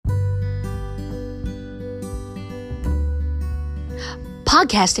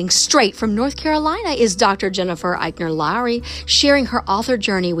Podcasting straight from North Carolina is Dr. Jennifer Eichner Lowry, sharing her author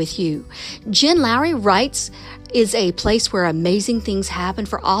journey with you. Jen Lowry Writes is a place where amazing things happen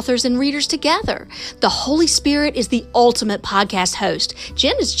for authors and readers together. The Holy Spirit is the ultimate podcast host.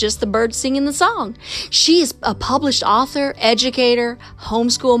 Jen is just the bird singing the song. She is a published author, educator,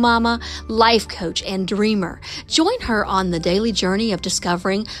 homeschool mama, life coach, and dreamer. Join her on the daily journey of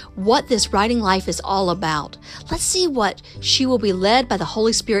discovering what this writing life is all about. Let's see what she will be led by the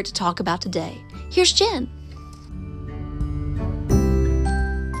Holy Spirit to talk about today. Here's Jen.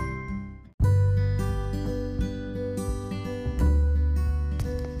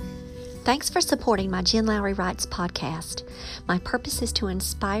 Thanks for supporting my Jen Lowry Writes podcast. My purpose is to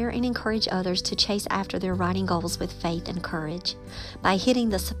inspire and encourage others to chase after their writing goals with faith and courage. By hitting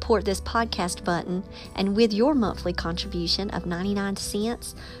the support this podcast button and with your monthly contribution of 99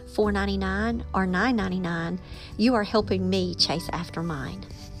 cents, $4.99, or $9.99, you are helping me chase after mine.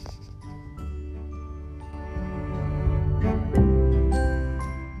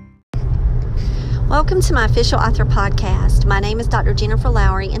 Welcome to my official author podcast. My name is Dr. Jennifer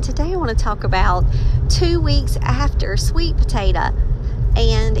Lowry, and today I want to talk about 2 weeks after Sweet Potato.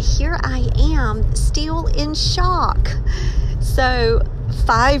 And here I am, still in shock. So,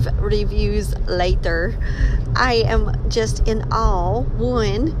 5 reviews later, I am just in awe.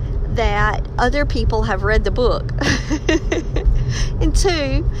 One, that other people have read the book. And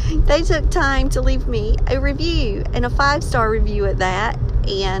 2, they took time to leave me a review, and a 5-star review at that.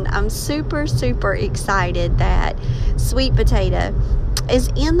 And I'm super, super excited that Sweet Potato is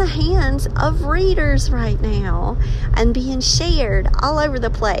in the hands of readers right now and being shared all over the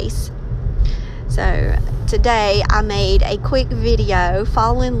place. So today I made a quick video,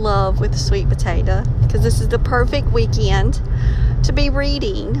 fall in love with Sweet Potato, because this is the perfect weekend to be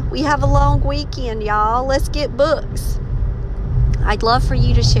reading. We have a long weekend, y'all. Let's get books. I'd love for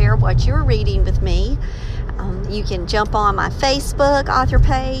you to share what you're reading with me. You can jump on my Facebook author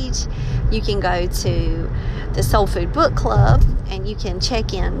page. You can go to the Soul Food Book Club and you can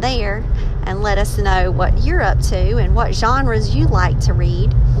check in there and let us know what you're up to and what genres you like to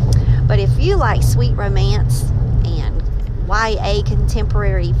read. But if you like sweet romance and YA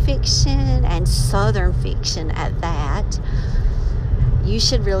contemporary fiction and Southern fiction at that, you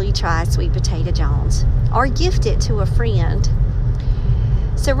should really try Sweet Potato Jones or gift it to a friend.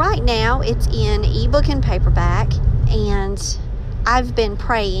 So right now it's in ebook and paperback, and I've been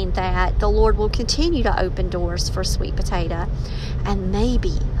praying that the Lord will continue to open doors for Sweet Potato, and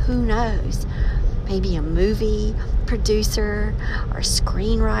maybe, who knows, maybe a movie producer or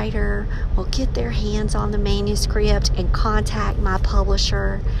screenwriter will get their hands on the manuscript and contact my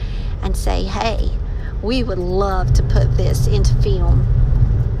publisher and say, hey, we would love to put this into film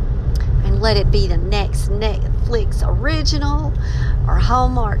and let it be the next Netflix original or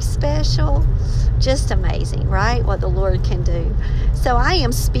Hallmark special. Just amazing, right? What the Lord can do. So I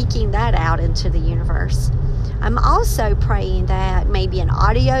am speaking that out into the universe. I'm also praying that maybe an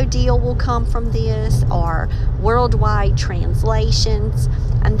audio deal will come from this or worldwide translations.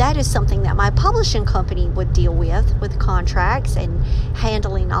 And that is something that my publishing company would deal with contracts and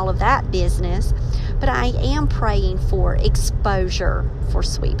handling all of that business. But I am praying for exposure for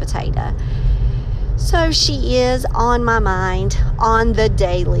Sweet Potato. So she is on my mind on the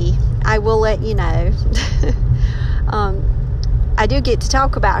daily. I will let you know. I do get to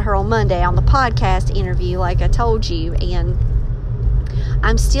talk about her on Monday on the podcast interview, like I told you, and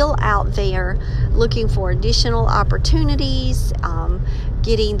I'm still out there looking for additional opportunities.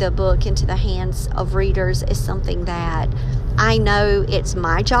 Getting the book into the hands of readers is something that I know it's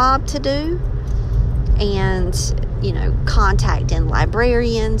my job to do. And, contacting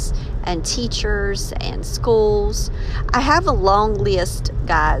librarians and teachers and schools. I have a long list,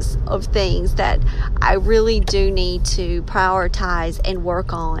 guys, of things that I really do need to prioritize and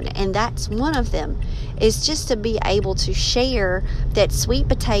work on. And that's one of them, is just to be able to share that Sweet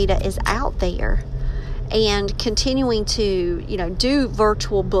Potato is out there. And continuing to, do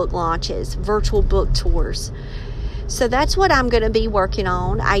virtual book launches, virtual book tours. So that's what I'm going to be working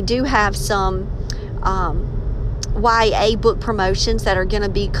on. I do have some YA book promotions that are going to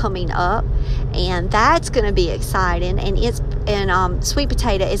be coming up, and that's going to be exciting. And Sweet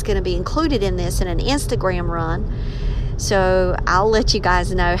Potato is going to be included in this in an Instagram run. So I'll let you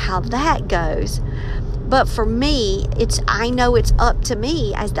guys know how that goes. But for me, I know it's up to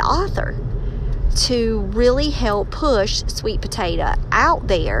me as the author to really help push Sweet Potato out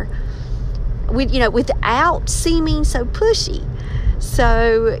there without seeming so pushy.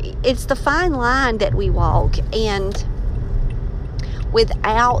 So it's the fine line that we walk, and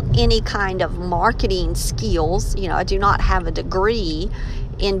without any kind of marketing skills. I do not have a degree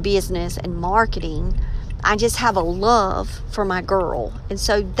in business and marketing. I just have a love for my girl. And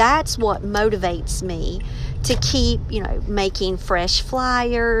so that's what motivates me to keep, making fresh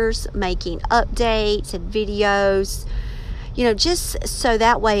flyers, making updates and videos, just so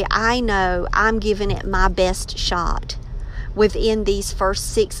that way I know I'm giving it my best shot within these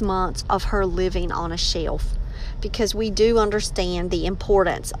first 6 months of her living on a shelf. Because we do understand the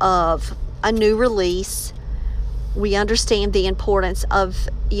importance of a new release. We understand the importance of,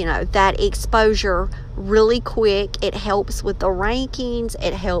 that exposure really quick. It helps with the rankings.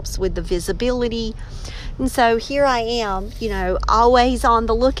 It helps with the visibility. And so here I am, always on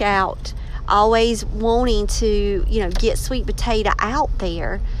the lookout, always wanting to, get Sweet Potato out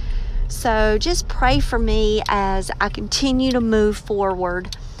there. So just pray for me as I continue to move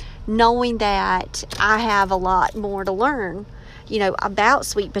forward, knowing that I have a lot more to learn, about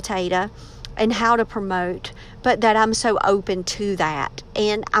Sweet Potato and how to promote, but that I'm so open to that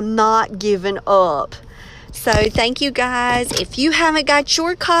and I'm not giving up. So thank you guys. If you haven't got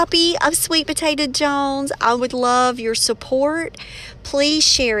your copy of Sweet Potato Jones, I would love your support. Please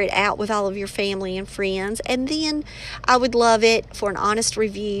share it out with all of your family and friends. And then I would love it for an honest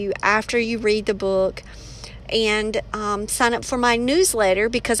review after you read the book. And sign up for my newsletter,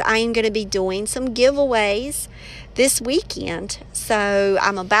 because I am going to be doing some giveaways this weekend. So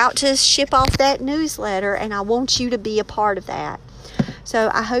I'm about to ship off that newsletter, and I want you to be a part of that.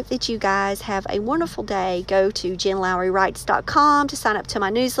 So I hope that you guys have a wonderful day. Go to JenLowryWrites.com to sign up to my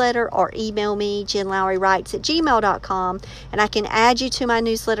newsletter, or email me, JenLowryWrites@gmail.com, and I can add you to my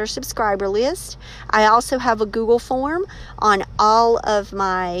newsletter subscriber list. I also have a Google form on all of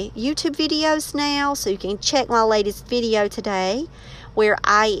my YouTube videos now, so you can check my latest video today where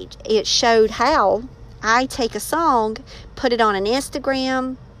it showed how I take a song, put it on an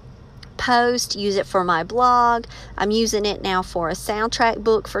Instagram post, use it for my blog. I'm using it now for a soundtrack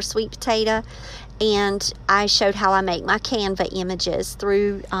book for Sweet Potato, and I showed how I make my Canva images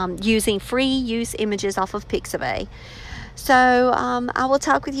through using free use images off of Pixabay. So I will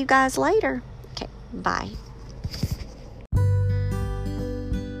talk with you guys later. Okay, bye.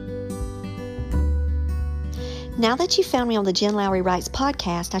 Now that you found me on the Jen Lowry Writes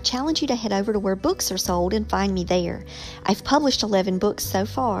podcast, I challenge you to head over to where books are sold and find me there. I've published 11 books so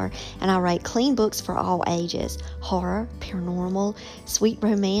far, and I write clean books for all ages. Horror, paranormal, sweet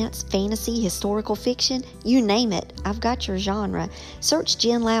romance, fantasy, historical fiction, you name it. I've got your genre. Search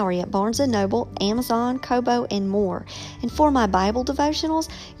Jen Lowry at Barnes & Noble, Amazon, Kobo, and more. And for my Bible devotionals,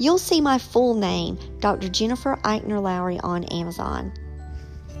 you'll see my full name, Dr. Jennifer Eichner Lowry, on Amazon.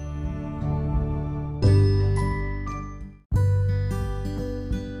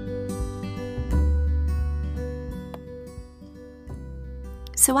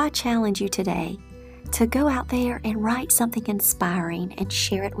 So I challenge you today to go out there and write something inspiring and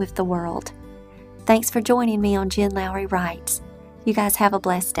share it with the world. Thanks for joining me on Jen Lowry Writes. You guys have a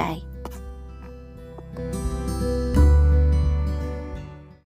blessed day.